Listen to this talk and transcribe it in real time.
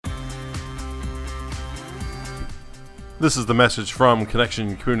This is the message from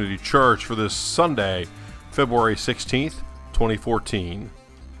Connection Community Church for this Sunday, February 16th, 2014.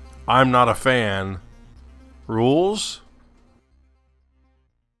 I'm not a fan. Rules?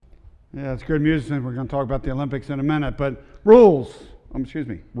 Yeah, it's good music, and we're going to talk about the Olympics in a minute, but rules?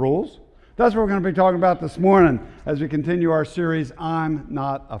 That's what we're going to be talking about this morning as we continue our series, I'm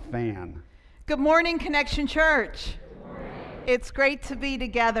Not a Fan. Good morning, Connection Church. It's great to be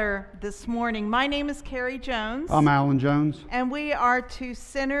together this morning. My name is Carrie Jones. I'm Alan Jones. And we are two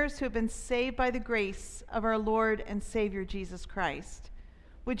sinners who have been saved by the grace of our Lord and Savior Jesus Christ.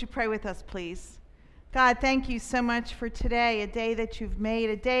 Would you pray with us, please? God, thank you so much for today, a day that you've made,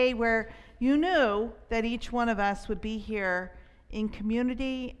 a day where you knew that each one of us would be here in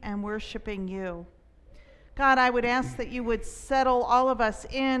community and worshiping you. God, I would ask that you would settle all of us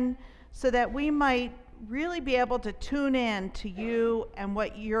in so that we might really be able to tune in to you and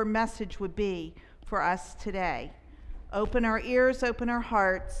what your message would be for us today. Open our ears, open our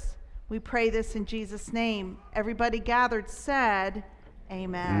hearts. We pray this in Jesus' name. Everybody gathered said,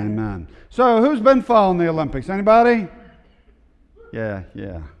 Amen. Amen. So who's been following the Olympics? Anybody? Yeah.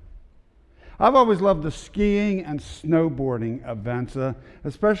 I've always loved the skiing and snowboarding events,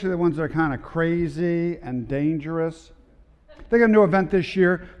 especially the ones that are kind of crazy and dangerous. They got a new event this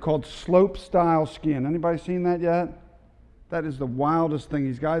year called slope style skiing. Anybody seen that yet? That is the wildest thing.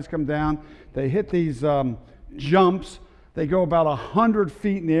 These guys come down, they hit these jumps. They go about 100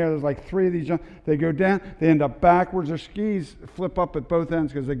 feet in the air. There's like 3 of these jumps. They go down, they end up backwards. Their skis flip up at both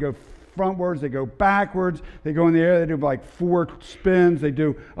ends because they go frontwards, they go backwards, they go in the air, they do like 4 spins, they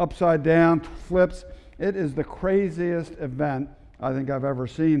do upside down flips. It is the craziest event I think I've ever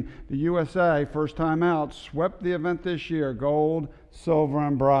seen. The USA, first time out, swept the event this year, gold, silver,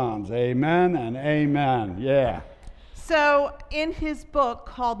 and bronze. Amen and amen. Yeah. So in his book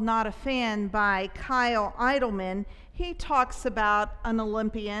called Not a Fan by Kyle Idleman, he talks about an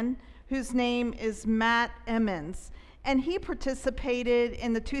Olympian whose name is Matt Emmons. And he participated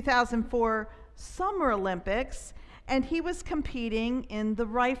in the 2004 Summer Olympics, and he was competing in the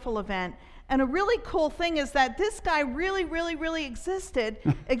rifle event. And a really cool thing is that this guy really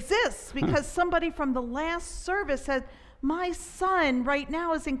exists because somebody from the last service said, my son right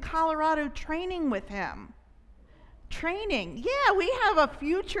now is in Colorado training with him. Training. Yeah, we have a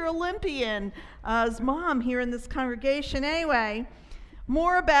future Olympian's mom here in this congregation. Anyway,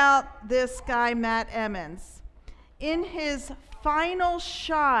 more about this guy, Matt Emmons. In his final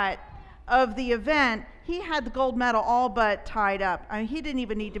shot of the event, he had the gold medal all but tied up. I mean, he didn't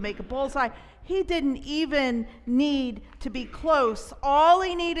even need to make a bullseye. He didn't even need to be close. All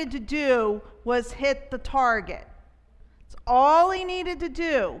he needed to do was hit the target. That's all he needed to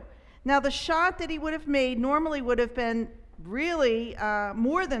do. Now, the shot that he would have made normally would have been really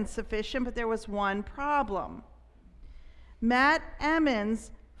more than sufficient, but there was one problem. Matt Emmons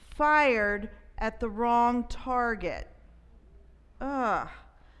fired at the wrong target.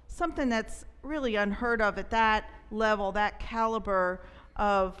 Something that's really unheard of at that level, that caliber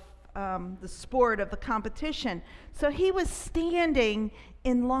of the sport, of the competition. So he was standing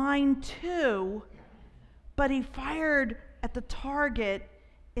in line 2, but he fired at the target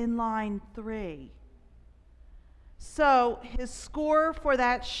in line 3. So his score for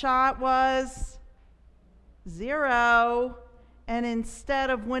that shot was 0, and instead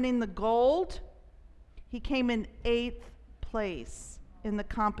of winning the gold, he came in 8th place in the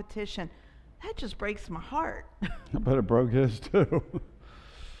competition. That just breaks my heart. I bet it broke his too.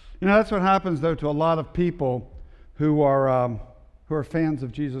 You know, that's what happens though to a lot of people who are fans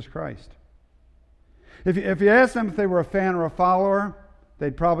of Jesus Christ. If you ask them if they were a fan or a follower,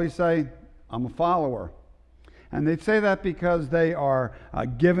 they'd probably say, I'm a follower. And they'd say that because they are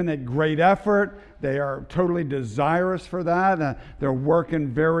giving it great effort. They are totally desirous for that. They're working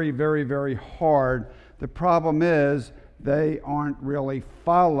very hard. The problem is they aren't really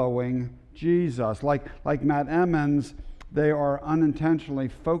following Jesus. Like Matt Emmons, they are unintentionally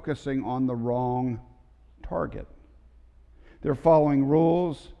focusing on the wrong target. They're following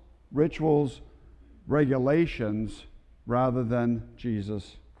rules, rituals, regulations, rather than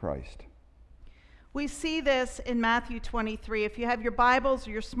Jesus Christ. We see this in Matthew 23. If you have your Bibles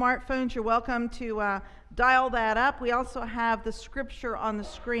or your smartphones, you're welcome to dial that up. We also have the scripture on the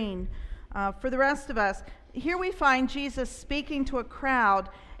screen for the rest of us. Here we find Jesus speaking to a crowd,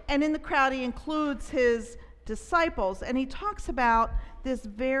 and in the crowd he includes his disciples, and he talks about this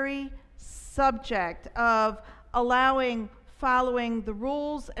very subject of following the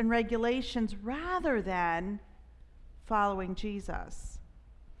rules and regulations rather than following Jesus.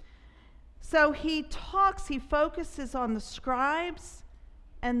 So he focuses on the scribes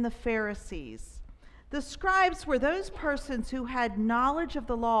and the Pharisees. The scribes were those persons who had knowledge of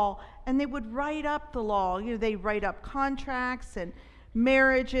the law, and they would write up the law. They write up contracts and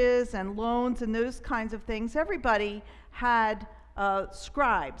marriages and loans and those kinds of things. Everybody had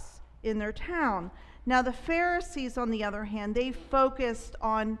scribes in their town. Now the Pharisees, on the other hand, they focused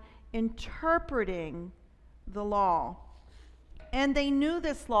on interpreting the law. And they knew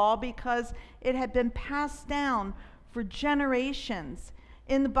this law because it had been passed down for generations.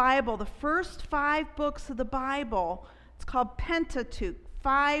 In the Bible, the first 5 books of the Bible, it's called Pentateuch,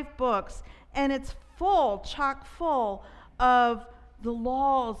 5 books, and it's full, chock full of the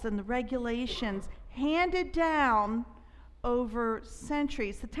laws and the regulations handed down over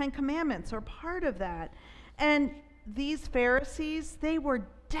centuries. The 10 Commandments are part of that. And these Pharisees, they were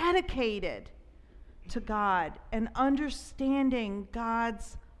dedicated to God and understanding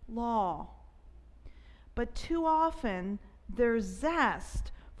God's law. But too often, their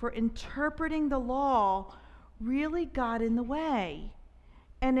zest for interpreting the law really got in the way,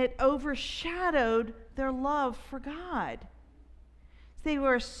 and it overshadowed their love for God. They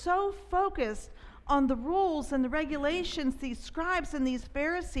were so focused on the rules and the regulations, these scribes and these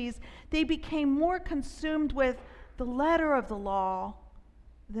Pharisees, they became more consumed with the letter of the law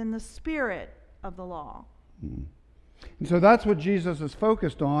than the spirit of the law. And so that's what Jesus is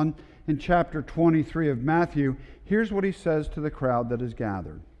focused on in chapter 23 of Matthew. Here's what he says to the crowd that is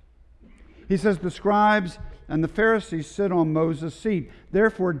gathered. He says, "The scribes and the Pharisees sit on Moses' seat.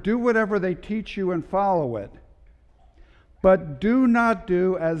 Therefore, do whatever they teach you and follow it. But do not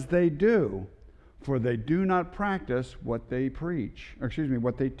do as they do, for they do not practice what they preach,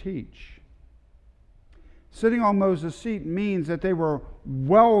 what they teach." Sitting on Moses' seat means that they were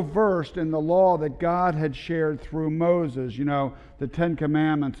well versed in the law that God had shared through Moses, the 10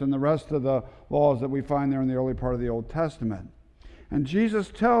 Commandments and the rest of the laws that we find there in the early part of the Old Testament. And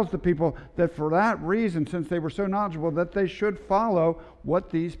Jesus tells the people that for that reason, since they were so knowledgeable, that they should follow what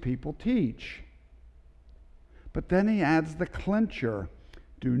these people teach. But then he adds the clincher: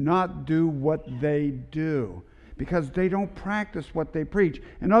 do not do what they do, because they don't practice what they preach.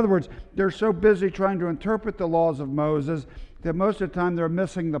 In other words, they're so busy trying to interpret the laws of Moses that most of the time they're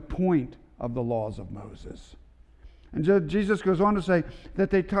missing the point of the laws of Moses. And Jesus goes on to say that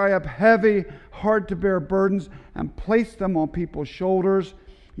they tie up heavy, hard-to-bear burdens and place them on people's shoulders,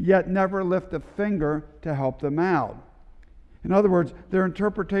 yet never lift a finger to help them out. In other words, their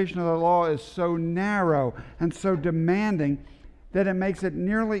interpretation of the law is so narrow and so demanding that it makes it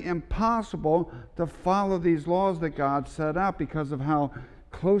nearly impossible to follow these laws that God set out because of how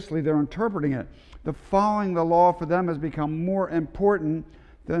closely they're interpreting it. The following the law for them has become more important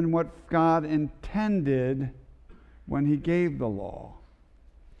than what God intended when he gave the law.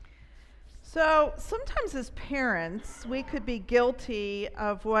 So sometimes as parents, we could be guilty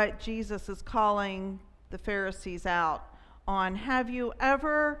of what Jesus is calling the Pharisees out on. Have you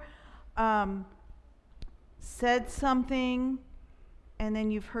ever said something and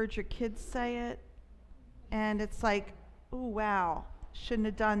then you've heard your kids say it, and it's like, oh, wow, shouldn't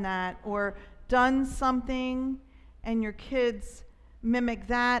have done that, or done something and your kids mimic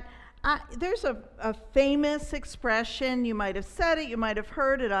that? There's a famous expression. You might have said it, you might have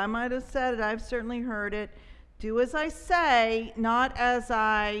heard it, I might have said it, I've certainly heard it. Do as I say, not as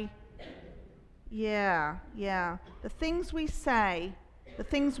I... Yeah. The things we say, the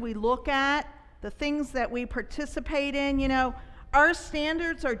things we look at, the things that we participate in, our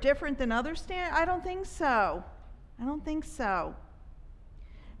standards are different than other standards? I don't think so.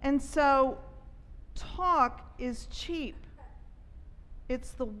 And so, talk is cheap.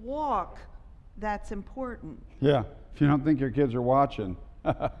 It's the walk that's important. Yeah, if you don't think your kids are watching.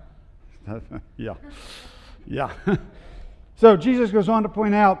 Yeah. So Jesus goes on to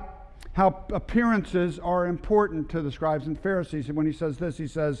point out how appearances are important to the scribes and Pharisees. And when he says this, he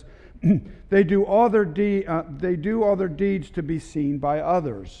says, they do all their deeds to be seen by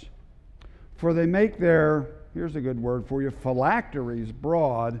others. For they make their, here's a good word for you, phylacteries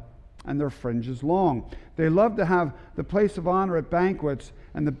broad and their fringes long. They love to have the place of honor at banquets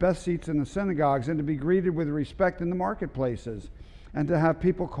and the best seats in the synagogues, and to be greeted with respect in the marketplaces, and to have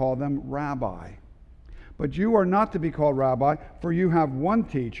people call them rabbi. But you are not to be called rabbi, for you have one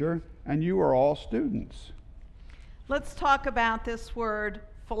teacher, and you are all students. Let's talk about this word,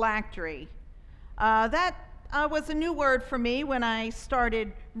 phylactery. That was a new word for me when I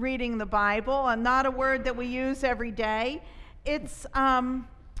started reading the Bible, and not a word that we use every day. It's,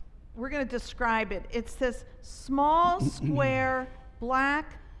 we're going to describe it. It's this small, square,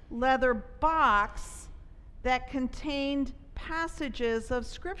 black leather box that contained passages of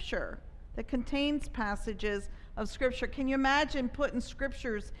Scripture, that contains passages of Scripture. Can you imagine putting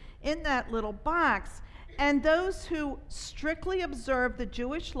scriptures in that little box? And those who strictly observed the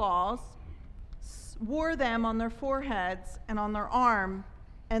Jewish laws wore them on their foreheads and on their arm,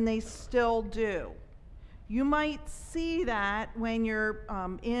 and they still do. You might see that when you're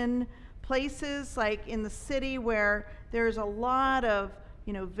in places like in the city where there's a lot of,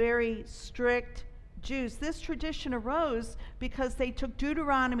 very strict Jews. This tradition arose because they took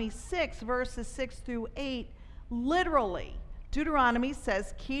Deuteronomy 6, verses 6 through 8, literally. Deuteronomy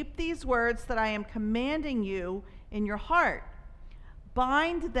says, "Keep these words that I am commanding you in your heart.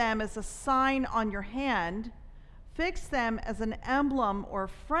 Bind them as a sign on your hand. Fix them as an emblem or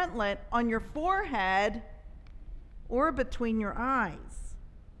frontlet on your forehead or between your eyes."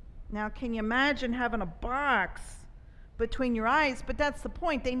 Now, can you imagine having a box between your eyes? But that's the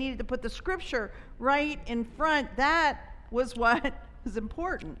point. They needed to put the scripture right in front. That was what was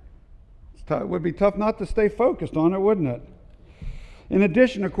important. It would be tough not to stay focused on it, wouldn't it? In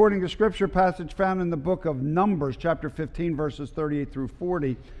addition, according to scripture passage found in the book of Numbers, chapter 15, verses 38 through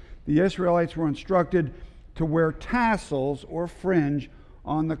 40, the Israelites were instructed to wear tassels or fringe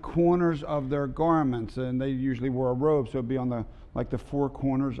on the corners of their garments, and they usually wore a robe, so it'd be on the four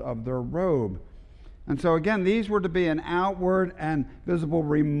corners of their robe. And so again, these were to be an outward and visible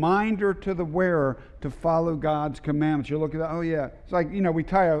reminder to the wearer to follow God's commandments. You look at that, oh yeah, it's like, we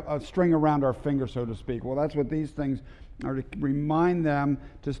tie a string around our finger, so to speak. Well, that's what these things are, to remind them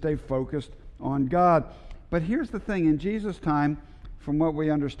to stay focused on God. But here's the thing, in Jesus' time, from what we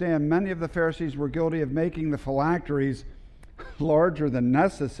understand, many of the Pharisees were guilty of making the phylacteries larger than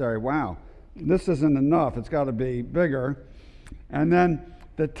necessary. Wow, this isn't enough, it's got to be bigger. And then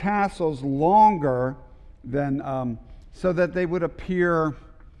the tassels longer than, so that they would appear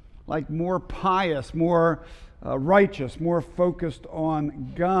like more pious, more righteous, more focused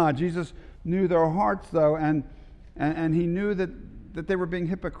on God. Jesus knew their hearts, though, and he knew that they were being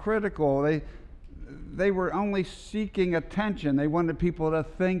hypocritical. They were only seeking attention. They wanted people to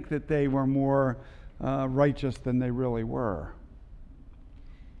think that they were more righteous than they really were.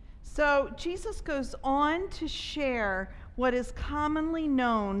 So Jesus goes on to share what is commonly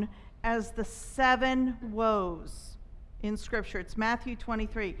known as the 7 woes in Scripture. It's Matthew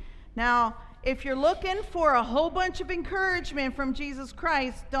 23. Now, if you're looking for a whole bunch of encouragement from Jesus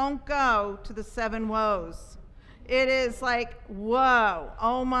Christ, don't go to the 7 woes. It is like, whoa,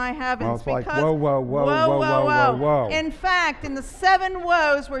 oh my heavens. Well, it's like, whoa. In fact, in the 7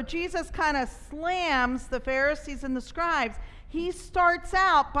 woes where Jesus kind of slams the Pharisees and the scribes, he starts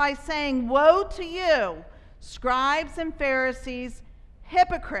out by saying, "Woe to you, scribes and Pharisees,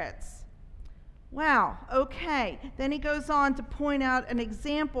 hypocrites." Wow, okay. Then he goes on to point out an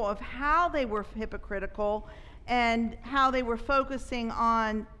example of how they were hypocritical and how they were focusing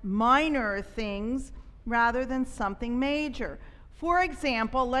on minor things rather than something major. For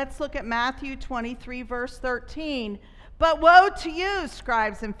example, let's look at Matthew 23, verse 13. "But woe to you,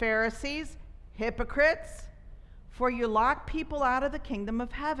 scribes and Pharisees, hypocrites, for you lock people out of the kingdom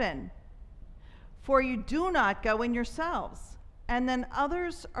of heaven. For you do not go in yourselves, and then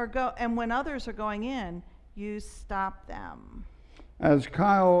when others are going in, you stop them." As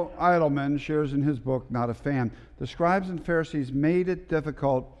Kyle Idleman shares in his book, Not a Fan, the scribes and Pharisees made it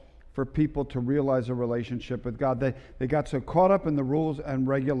difficult for people to realize a relationship with God. They got so caught up in the rules and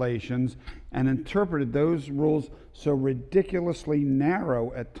regulations and interpreted those rules so ridiculously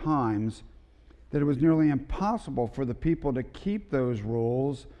narrow at times that it was nearly impossible for the people to keep those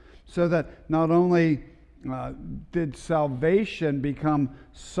rules, so that not only did salvation become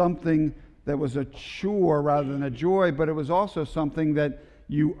something that was a chore rather than a joy, but it was also something that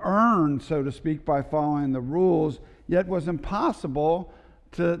you earned, so to speak, by following the rules, yet was impossible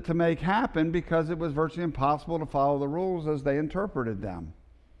to make happen because it was virtually impossible to follow the rules as they interpreted them.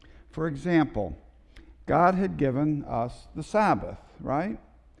 For example, God had given us the Sabbath, right?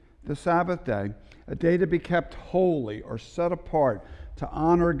 The Sabbath day, a day to be kept holy or set apart, to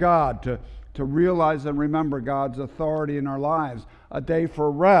honor God, to realize and remember God's authority in our lives, a day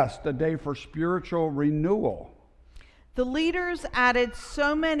for rest, a day for spiritual renewal. The leaders added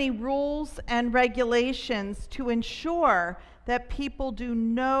so many rules and regulations to ensure that people do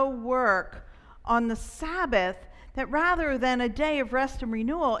no work on the Sabbath, that rather than a day of rest and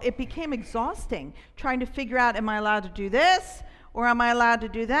renewal, it became exhausting trying to figure out, am I allowed to do this or am I allowed to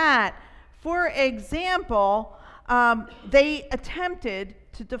do that? For example, they attempted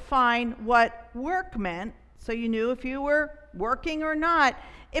to define what work meant, so you knew if you were working or not.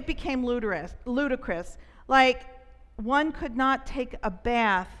 It became ludicrous. Like, one could not take a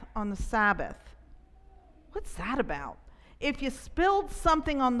bath on the Sabbath. What's that about? If you spilled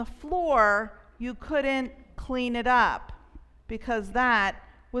something on the floor, you couldn't clean it up, because that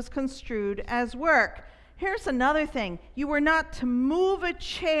was construed as work. Here's another thing. You were not to move a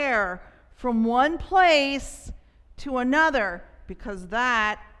chair from one place to another, because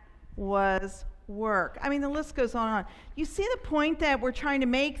that was work. I mean, the list goes on and on. You see the point that we're trying to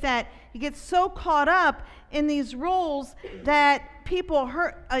make, that you get so caught up in these rules that people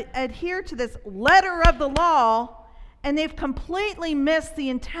adhere to this letter of the law, and they've completely missed the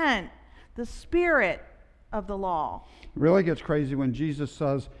intent, the spirit of the law. It really gets crazy when Jesus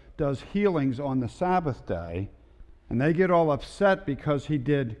does healings on the Sabbath day, and they get all upset because he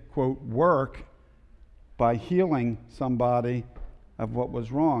did, quote, work by healing somebody of what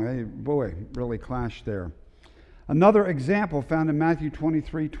was wrong. They, boy, really clashed there. Another example found in Matthew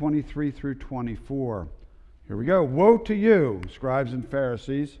 23 through 24. Here we go. Woe to you, scribes and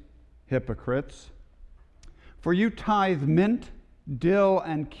Pharisees, hypocrites, for you tithe mint, dill,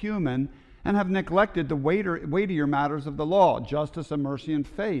 and cumin, and have neglected the weightier matters of the law, justice and mercy and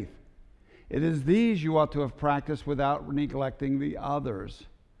faith. It is these you ought to have practiced without neglecting the others.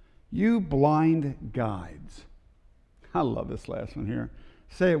 You blind guides. I love this last one here.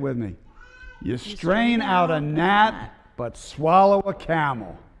 Say it with me. You strain out a gnat, but swallow a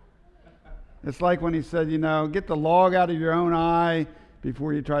camel. It's like when he said, get the log out of your own eye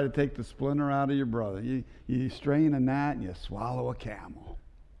before you try to take the splinter out of your brother. You strain a gnat and you swallow a camel.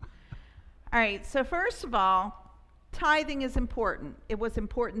 All right, so first of all, tithing is important. It was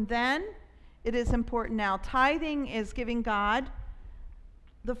important then. It is important now. Tithing is giving God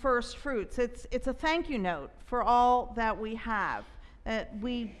the first fruits. It's a thank you note for all that we have.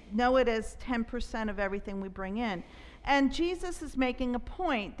 We know it as 10% of everything we bring in. And Jesus is making a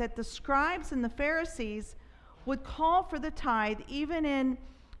point that the scribes and the Pharisees would call for the tithe even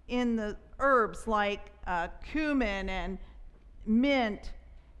in the herbs like cumin and mint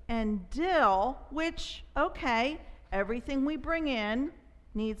and dill, which, okay, everything we bring in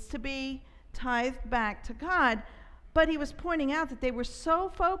needs to be tithed back to God. But he was pointing out that they were so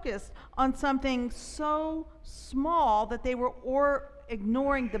focused on something so small that they were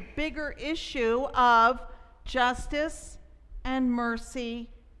ignoring the bigger issue of justice and mercy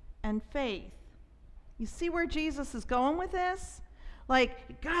and faith. You see where Jesus is going with this? Like,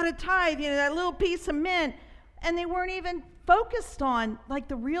 you gotta tithe, that little piece of mint. And they weren't even focused on like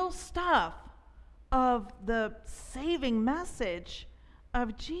the real stuff of the saving message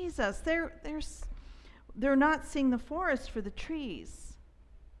of Jesus. They're not seeing the forest for the trees.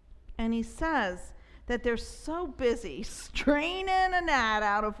 And he says that they're so busy straining a gnat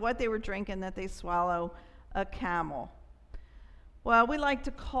out of what they were drinking that they swallow a camel. Well, we like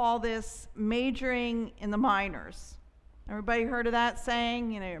to call this majoring in the minors. Everybody heard of that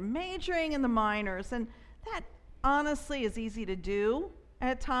saying? You're majoring in the minors. And that honestly is easy to do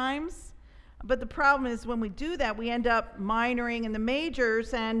at times. But the problem is when we do that, we end up minoring in the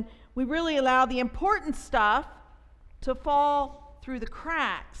majors, and we really allow the important stuff to fall through the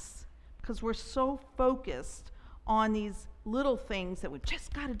cracks because we're so focused on these little things that we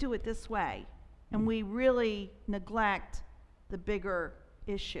just got to do it this way. And we really neglect the bigger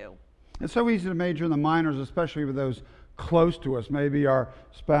issue. It's so easy to major in the minors, especially with those close to us, maybe our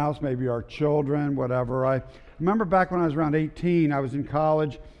spouse, maybe our children, whatever. I remember back when I was around 18, I was in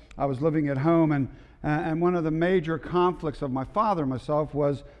college, I was living at home, and one of the major conflicts of my father and myself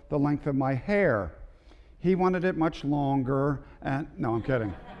was the length of my hair. He wanted it much longer, and no, I'm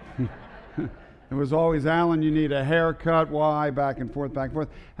kidding. It was always, Alan, you need a haircut. Why? Back and forth.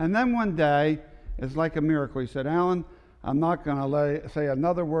 And then one day, it's like a miracle. He said, Alan, I'm not going to say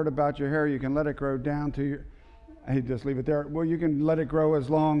another word about your hair. You can let it grow down to your... He'd just leave it there. Well, you can let it grow as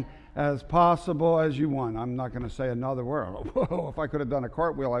long as possible as you want. I'm not going to say another word. Whoa, if I could have done a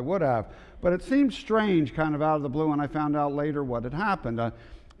cartwheel, I would have. But it seemed strange kind of out of the blue, and I found out later what had happened.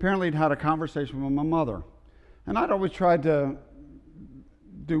 Apparently he'd had a conversation with my mother. And I'd always tried to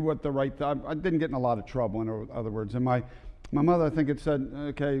do what the right thing. I didn't get in a lot of trouble, in other words. And my mother, I think, had said,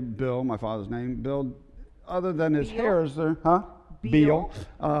 okay, Bill, my father's name, Bill, other than his hair, is there, huh? Beal.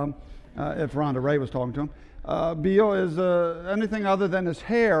 If Rhonda Ray was talking to him. Beal, is anything other than his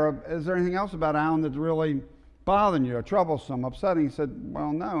hair, is there anything else about Alan that's really bothering you, or troublesome, upsetting? He said,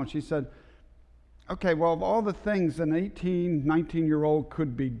 well, no. And she said, okay, well, of all the things an 18, 19-year-old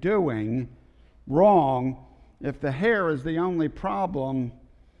could be doing wrong, if the hair is the only problem,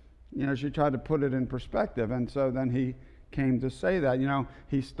 she tried to put it in perspective. And so then he came to say that,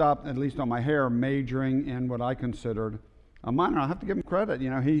 he stopped, at least on my hair, majoring in what I considered a minor. I have to give him credit.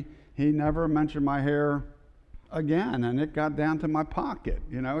 He never mentioned my hair again, and it got down to my pocket.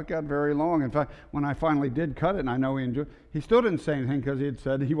 It got very long. In fact, when I finally did cut it, and I know he still didn't say anything because he had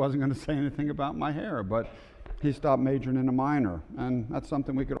said he wasn't going to say anything about my hair. But he stopped majoring in a minor. And that's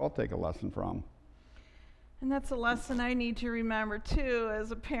something we could all take a lesson from. And that's a lesson I need to remember too. As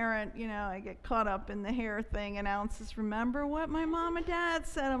a parent, I get caught up in the hair thing, and Alan says, remember what my mom and dad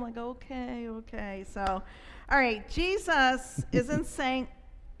said? I'm like, okay. So, all right, Jesus isn't saying,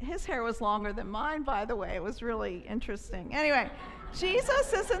 his hair was longer than mine, by the way. It was really interesting. Anyway,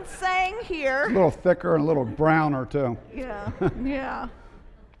 Jesus isn't saying here. It's a little thicker and a little browner too. Yeah.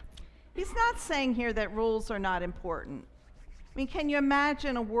 He's not saying here that rules are not important. I mean, can you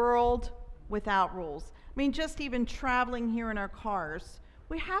imagine a world without rules? I mean, just even traveling here in our cars,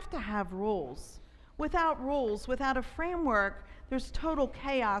 we have to have rules. Without rules, without a framework, there's total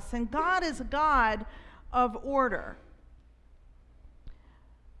chaos. And God is a God of order.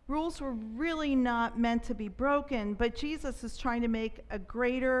 Rules were really not meant to be broken, but Jesus is trying to make a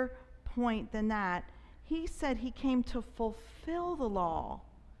greater point than that. He said he came to fulfill the law,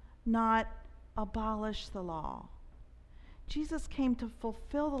 not abolish the law. Jesus came to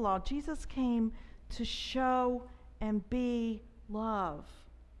fulfill the law. Jesus came to show and be love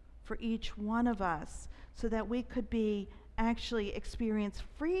for each one of us so that we could actually experience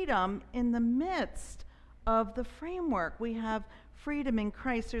freedom in the midst of the framework. We have freedom in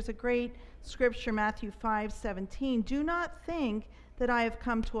Christ. There's a great scripture, Matthew 5:17. Do not think that I have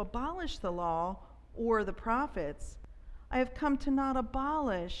come to abolish the law or the prophets. I have come to not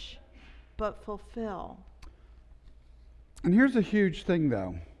abolish, but fulfill. And here's a huge thing,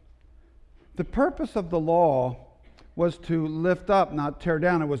 though. The purpose of the law was to lift up, not tear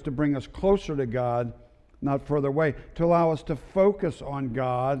down. It was to bring us closer to God, not further away, to allow us to focus on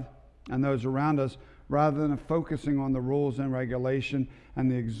God and those around us rather than focusing on the rules and regulation and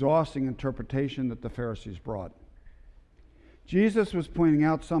the exhausting interpretation that the Pharisees brought. Jesus was pointing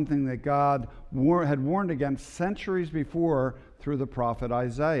out something that God had warned against centuries before through the prophet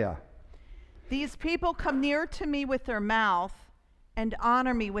Isaiah. These people come near to me with their mouth and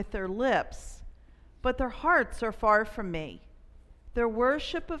honor me with their lips, but their hearts are far from me. Their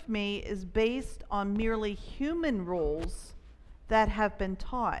worship of me is based on merely human rules that have been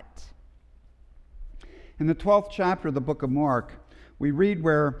taught. In the 12th chapter of the book of Mark, we read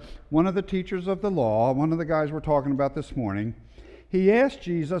where one of the teachers of the law, one of the guys we're talking about this morning, he asked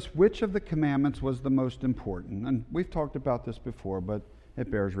Jesus which of the commandments was the most important. And we've talked about this before, but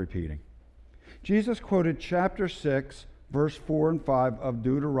it bears repeating. Jesus quoted chapter 6, verse 4 and 5 of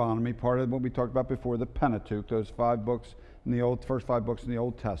Deuteronomy, part of what we talked about before, the Pentateuch, those first 5 books in the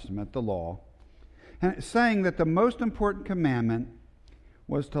Old Testament, the law, and saying that the most important commandment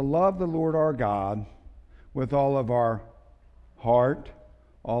was to love the Lord our God with all of our heart,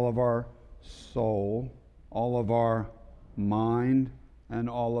 all of our soul, all of our mind, and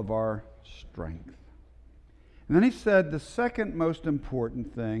all of our strength. And then he said the second most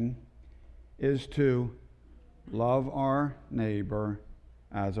important thing is to love our neighbor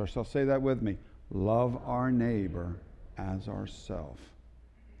as ourselves. Say that with me. Love our neighbor as ourselves.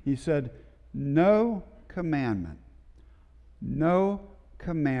 He said, no commandment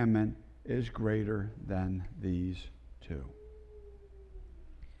is greater than these two.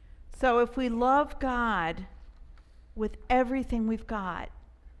 So if we love God with everything we've got,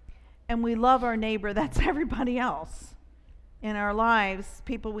 and we love our neighbor, that's everybody else in our lives,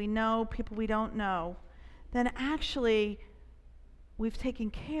 people we know, people we don't know, then actually we've taken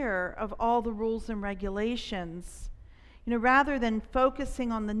care of all the rules and regulations. Rather than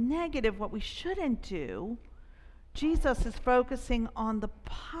focusing on the negative, what we shouldn't do, Jesus is focusing on the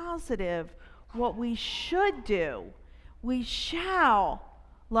positive, what we should do. We shall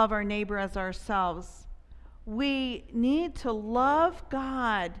love our neighbor as ourselves. We need to love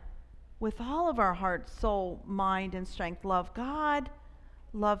God with all of our heart, soul, mind, and strength. Love God,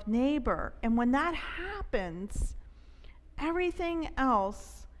 love neighbor. And when that happens, everything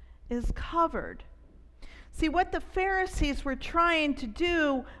else is covered. See, what the Pharisees were trying to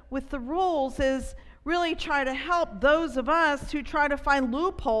do with the rules is really try to help those of us who try to find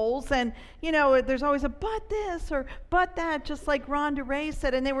loopholes. And, there's always a but this or but that, just like Rhonda Ray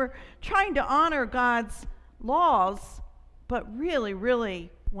said. And they were trying to honor God's laws, but really,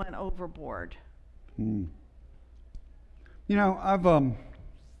 really went overboard.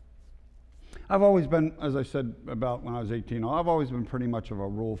 I've always been, as I said about when I was 18, I've always been pretty much of a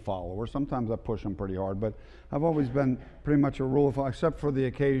rule follower. Sometimes I push them pretty hard, but I've always been pretty much a rule follower, except for the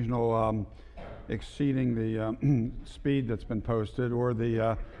occasional exceeding the speed that's been posted, or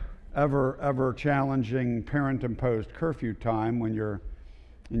the ever challenging parent-imposed curfew time when you're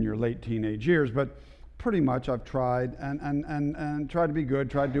in your late teenage years. But pretty much I've tried and tried to be good,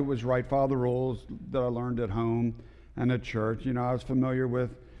 tried to do what was right, follow the rules that I learned at home and at church. I was familiar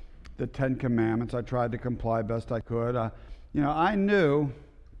with the Ten Commandments. I tried to comply best I could. I knew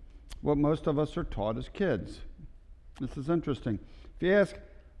what most of us are taught as kids. This is interesting. If you ask,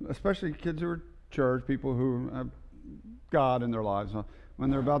 especially kids who are church, people who have God in their lives,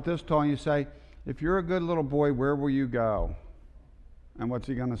 when they're about this tall, you say, if you're a good little boy, where will you go? And what's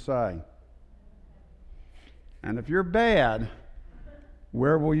he going to say? And if you're bad,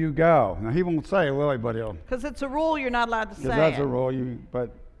 where will you go? Now, he won't say it, will he? But he'll... Because it's a rule you're not allowed to say. Because that's a rule.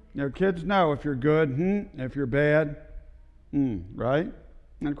 But kids know if you're good, if you're bad, right?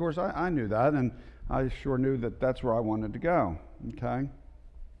 And, of course, I knew that, and I sure knew that that's where I wanted to go, okay?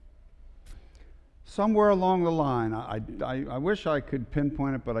 Somewhere along the line, I wish I could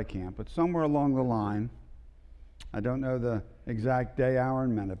pinpoint it, but I can't, but somewhere along the line, I don't know the exact day, hour,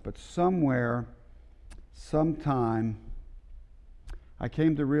 and minute, but somewhere, sometime, I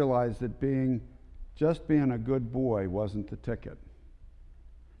came to realize that just being a good boy wasn't the ticket.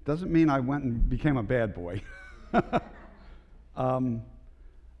 Doesn't mean I went and became a bad boy.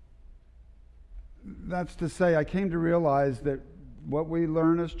 That's to say, I came to realize that what we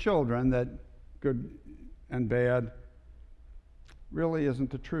learn as children, that good and bad, really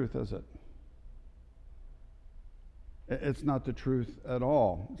isn't the truth, is it? It's not the truth at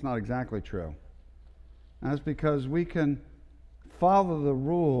all. It's not exactly true. And that's because we can follow the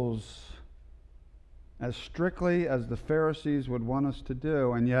rules as strictly as the Pharisees would want us to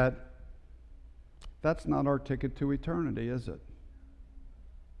do, and yet that's not our ticket to eternity, is it?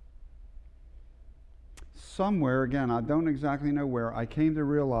 Somewhere, again, I don't exactly know where, I came to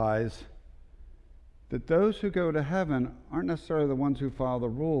realize that those who go to heaven aren't necessarily the ones who follow the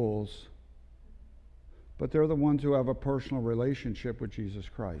rules, but they're the ones who have a personal relationship with Jesus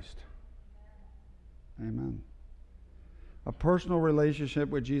Christ. Amen. A personal relationship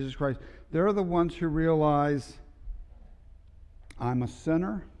with Jesus Christ. They're the ones who realize, I'm a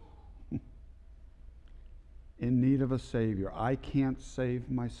sinner in need of a Savior. I can't save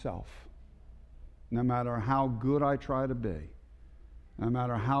myself. No matter how good I try to be, no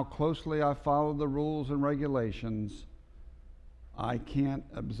matter how closely I follow the rules and regulations, I can't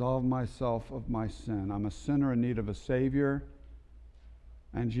absolve myself of my sin. I'm a sinner in need of a Savior,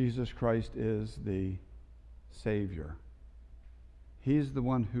 and Jesus Christ is the Savior. He's the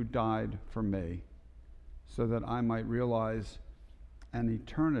one who died for me so that I might realize an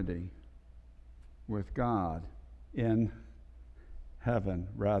eternity with God in heaven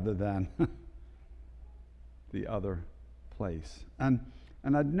rather than the other place. And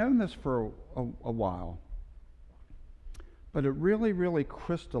I'd known this for a while, but it really, really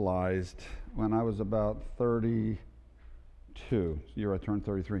crystallized when I was about 32, the year I turned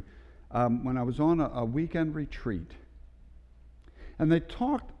 33, when I was on a weekend retreat. And they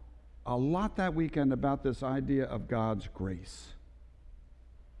talked a lot that weekend about this idea of God's grace.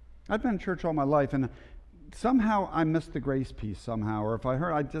 I've been in church all my life, and somehow I missed the grace piece somehow, or if I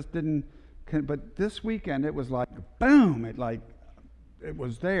heard, I just didn't. But this weekend, it was like, boom, it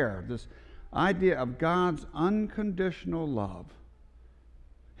was there. This idea of God's unconditional love.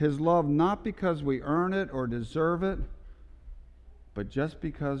 His love not because we earn it or deserve it, but just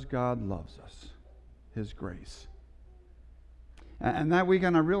because God loves us. His grace. And that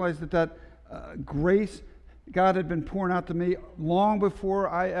weekend, I realized that grace God had been pouring out to me long before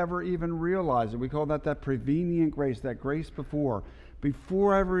I ever even realized it. We call that prevenient grace, that grace before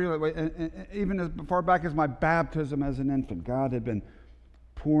I ever realized, even as far back as my baptism as an infant, God had been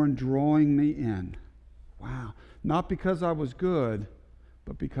drawing me in. Wow. Not because I was good,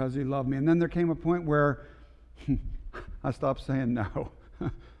 but because He loved me. And then there came a point where I stopped saying no.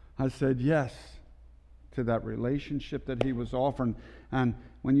 I said yes to that relationship that He was offering. And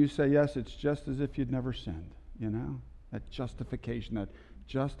when you say yes, it's just as if you'd never sinned, that justification, that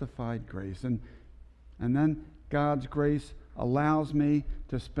justified grace. And then God's grace allows me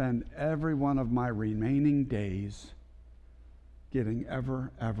to spend every one of my remaining days getting ever,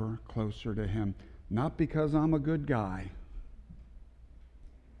 ever closer to Him. Not because I'm a good guy,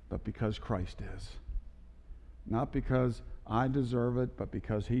 but because Christ is. Not because I deserve it, but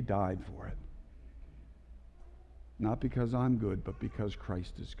because He died for it. Not because I'm good, but because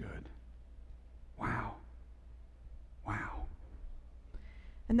Christ is good. Wow. Wow.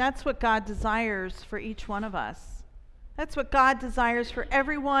 And that's what God desires for each one of us. That's what God desires for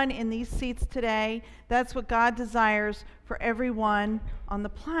everyone in these seats today. That's what God desires for everyone on the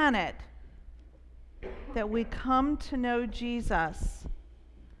planet. That we come to know Jesus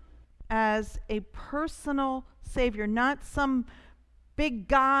as a personal Savior, not some big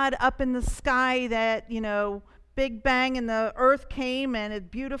God up in the sky that, Big Bang and the earth came and it's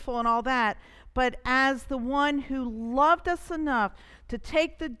beautiful and all that, but as the one who loved us enough to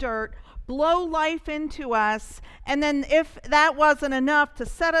take the dirt, blow life into us, and then if that wasn't enough, to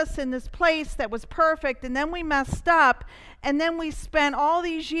set us in this place that was perfect, and then we messed up, and then we spent all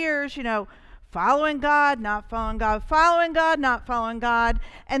these years, following God, not following God, following God, not following God,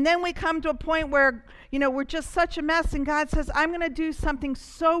 and then we come to a point where, we're just such a mess, and God says, I'm going to do something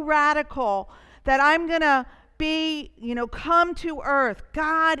so radical that I'm going to be, come to earth,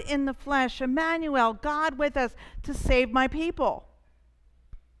 God in the flesh, Emmanuel, God with us, to save my people.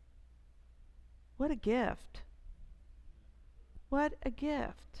 What a gift. What a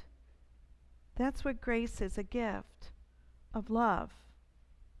gift. That's what grace is, a gift of love.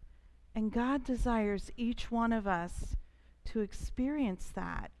 And God desires each one of us to experience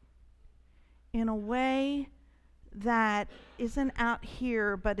that in a way that isn't out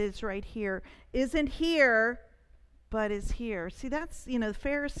here but is right here, isn't here but is here. See, that's, the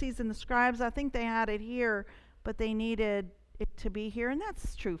Pharisees and the scribes, I think they had it here, but they needed it to be here, and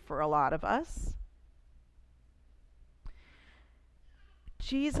that's true for a lot of us.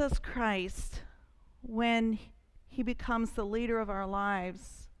 Jesus Christ, when he becomes the leader of our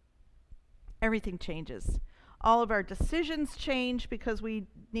lives, everything changes. All of our decisions change because we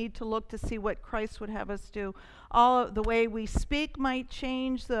need to look to see what Christ would have us do. All of the way we speak might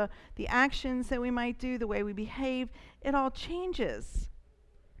change, the actions that we might do, the way we behave, it all changes.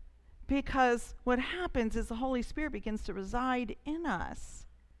 Because what happens is the Holy Spirit begins to reside in us.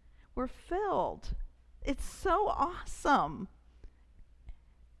 We're filled. It's so awesome.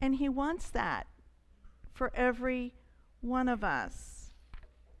 And he wants that for every one of us.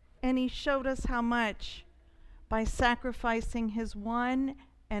 And he showed us how much by sacrificing his one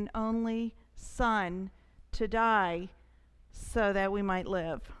and only Son to die so that we might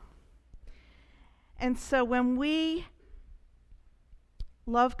live. And so when we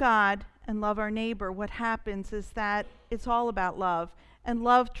love God and love our neighbor, what happens is that it's all about love. And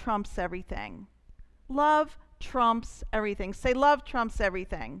love trumps everything. Love trumps everything. Say, love trumps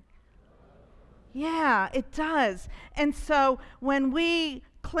everything. Yeah, it does. And so when we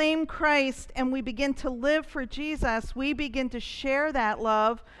claim Christ and we begin to live for Jesus, we begin to share that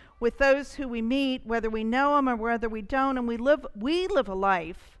love with those who we meet, whether we know them or whether we don't, and we live a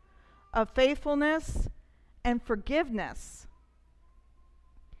life of faithfulness and forgiveness.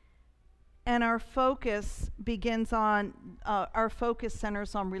 And our focus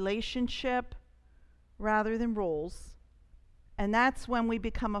centers on relationship rather than rules. And that's when we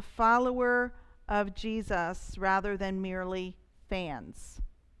become a follower of Jesus rather than merely fans.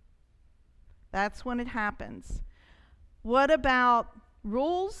 That's when it happens. What about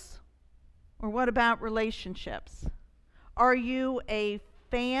rules or what about relationships? Are you a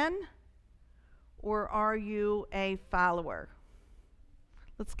fan or are you a follower?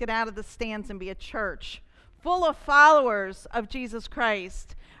 Let's get out of the stands and be a church full of followers of Jesus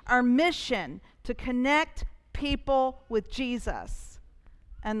Christ. Our mission to connect people with Jesus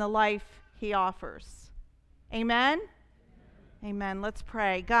and the life he offers. Amen? Amen. Let's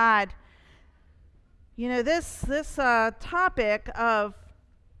pray. God, this topic of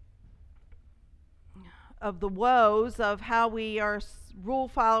the woes of how we are rule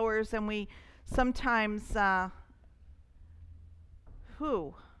followers and we sometimes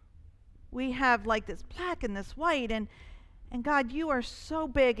we have like this black and this white, and God, you are so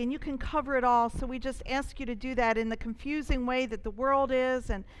big and you can cover it all, so we just ask you to do that in the confusing way that the world is.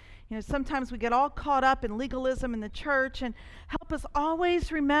 And sometimes we get all caught up in legalism in the church, and help us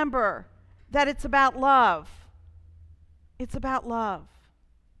always remember that it's about love. It's about love.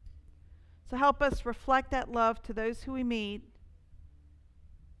 So help us reflect that love to those who we meet.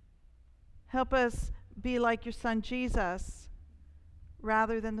 Help us be like your Son Jesus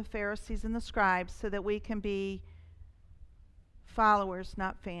rather than the Pharisees and the scribes, so that we can be followers,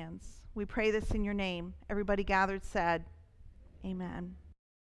 not fans. We pray this in your name. Everybody gathered said, amen.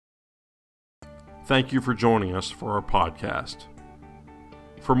 Thank you for joining us for our podcast.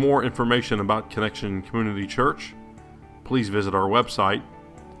 For more information about Connection Community Church, please visit our website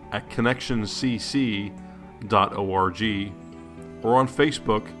at connectioncc.org or on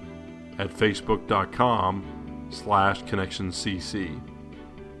Facebook at facebook.com/connectioncc.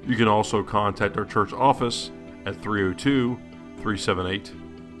 You can also contact our church office at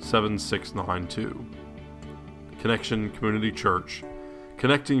 302-378-7692. Connection Community Church,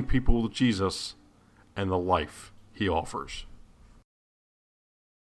 connecting people with Jesus and the life he offers.